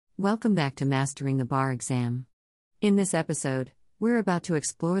Welcome back to Mastering the Bar Exam. In this episode, we're about to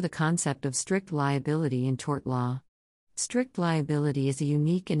explore the concept of strict liability in tort law. Strict liability is a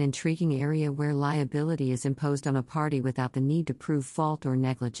unique and intriguing area where liability is imposed on a party without the need to prove fault or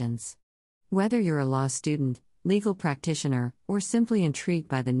negligence. Whether you're a law student, legal practitioner, or simply intrigued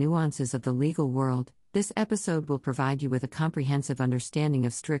by the nuances of the legal world, this episode will provide you with a comprehensive understanding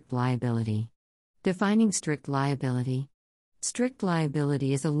of strict liability. Defining strict liability. Strict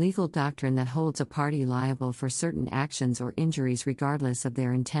liability is a legal doctrine that holds a party liable for certain actions or injuries regardless of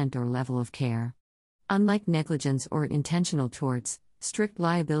their intent or level of care. Unlike negligence or intentional torts, strict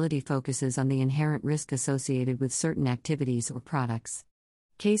liability focuses on the inherent risk associated with certain activities or products.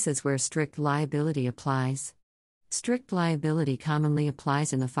 Cases where strict liability applies. Strict liability commonly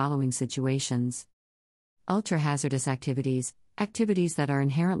applies in the following situations: ultra-hazardous activities. Activities that are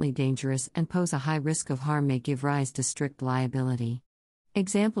inherently dangerous and pose a high risk of harm may give rise to strict liability.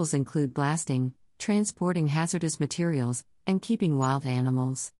 Examples include blasting, transporting hazardous materials, and keeping wild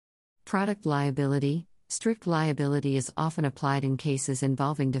animals. Product liability. Strict liability is often applied in cases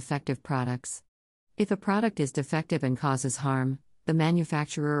involving defective products. If a product is defective and causes harm, the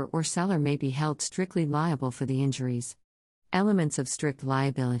manufacturer or seller may be held strictly liable for the injuries. Elements of strict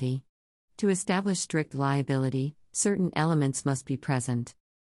liability. To establish strict liability, certain elements must be present.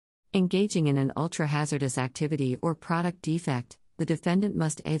 Engaging in an ultra-hazardous activity or product defect, the defendant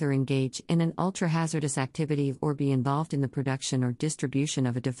must either engage in an ultra-hazardous activity or be involved in the production or distribution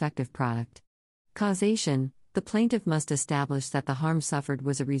of a defective product. Causation. The plaintiff must establish that the harm suffered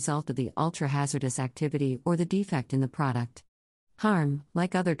was a result of the ultra-hazardous activity or the defect in the product. Harm.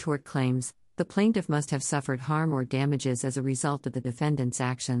 Like other tort claims, the plaintiff must have suffered harm or damages as a result of the defendant's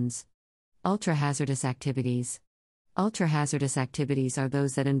actions. Ultra-hazardous activities. Ultra-hazardous activities are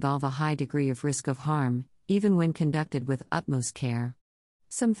those that involve a high degree of risk of harm, even when conducted with utmost care.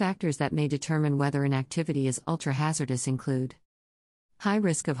 Some factors that may determine whether an activity is ultra-hazardous include: high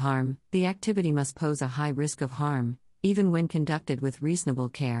risk of harm. The activity must pose a high risk of harm, even when conducted with reasonable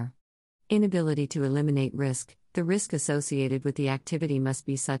care. Inability to eliminate risk. The risk associated with the activity must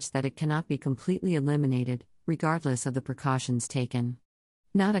be such that it cannot be completely eliminated, regardless of the precautions taken.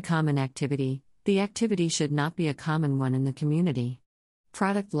 Not a common activity. The activity should not be a common one in the community.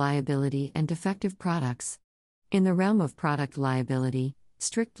 Product liability and defective products. In the realm of product liability,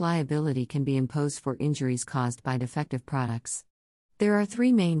 strict liability can be imposed for injuries caused by defective products. There are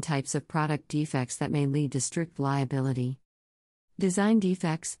three main types of product defects that may lead to strict liability. Design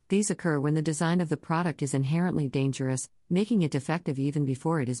defects. These occur when the design of the product is inherently dangerous, making it defective even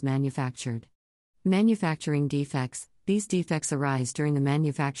before it is manufactured. Manufacturing defects. These defects arise during the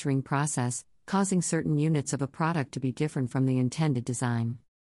manufacturing process, causing certain units of a product to be different from the intended design.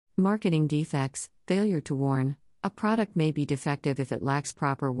 Marketing defects. Failure to warn. A product may be defective if it lacks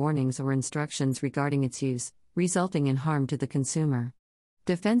proper warnings or instructions regarding its use, resulting in harm to the consumer.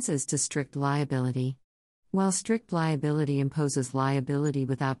 Defenses to strict liability. While strict liability imposes liability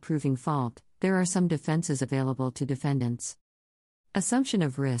without proving fault, there are some defenses available to defendants. Assumption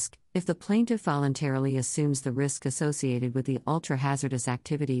of risk. If the plaintiff voluntarily assumes the risk associated with the ultra-hazardous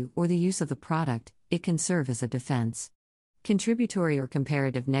activity or the use of the product, it can serve as a defense. Contributory or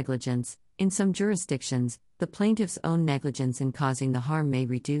comparative negligence. In some jurisdictions, the plaintiff's own negligence in causing the harm may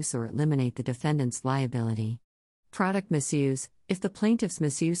reduce or eliminate the defendant's liability. Product misuse. If the plaintiff's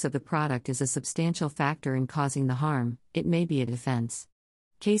misuse of the product is a substantial factor in causing the harm, it may be a defense.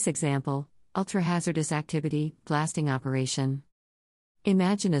 Case example: ultra-hazardous activity, blasting operation.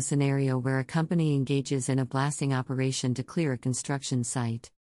 Imagine a scenario where a company engages in a blasting operation to clear a construction site.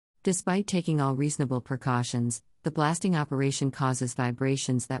 Despite taking all reasonable precautions, the blasting operation causes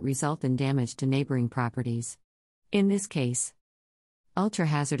vibrations that result in damage to neighboring properties. In this case,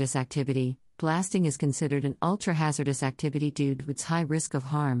 ultra-hazardous activity, blasting is considered an ultra-hazardous activity due to its high risk of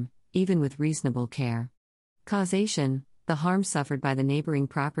harm, even with reasonable care. Causation. The harm suffered by the neighboring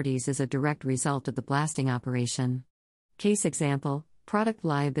properties is a direct result of the blasting operation. Case example: product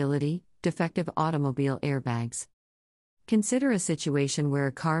liability, defective automobile airbags. Consider a situation where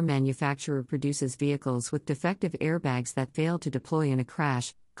a car manufacturer produces vehicles with defective airbags that fail to deploy in a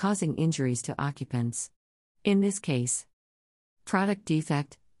crash, causing injuries to occupants. In this case, product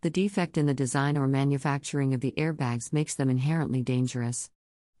defect. The defect in the design or manufacturing of the airbags makes them inherently dangerous.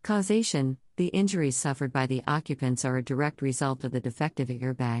 Causation. The injuries suffered by the occupants are a direct result of the defective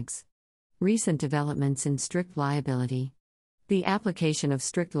airbags. Recent developments in strict liability. The application of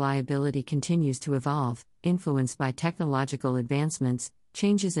strict liability continues to evolve, influenced by technological advancements,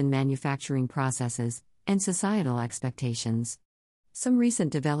 changes in manufacturing processes, and societal expectations. Some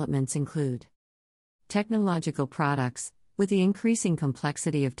recent developments include technological products. With the increasing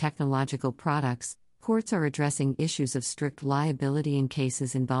complexity of technological products, courts are addressing issues of strict liability in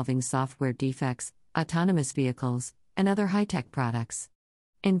cases involving software defects, autonomous vehicles, and other high-tech products.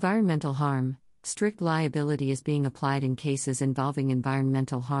 Environmental harm. Strict liability is being applied in cases involving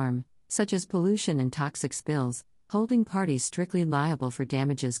environmental harm, such as pollution and toxic spills, holding parties strictly liable for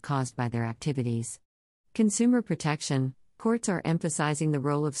damages caused by their activities. Consumer protection. Courts are emphasizing the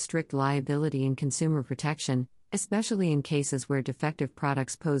role of strict liability in consumer protection, especially in cases where defective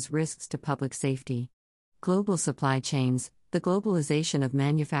products pose risks to public safety. Global supply chains. The globalization of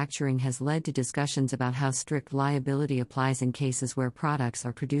manufacturing has led to discussions about how strict liability applies in cases where products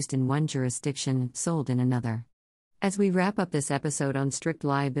are produced in one jurisdiction and sold in another. As we wrap up this episode on strict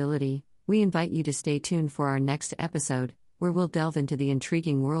liability, we invite you to stay tuned for our next episode, where we'll delve into the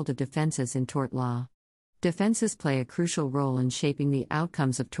intriguing world of defenses in tort law. Defenses play a crucial role in shaping the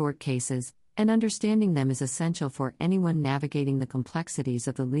outcomes of tort cases, and understanding them is essential for anyone navigating the complexities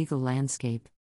of the legal landscape.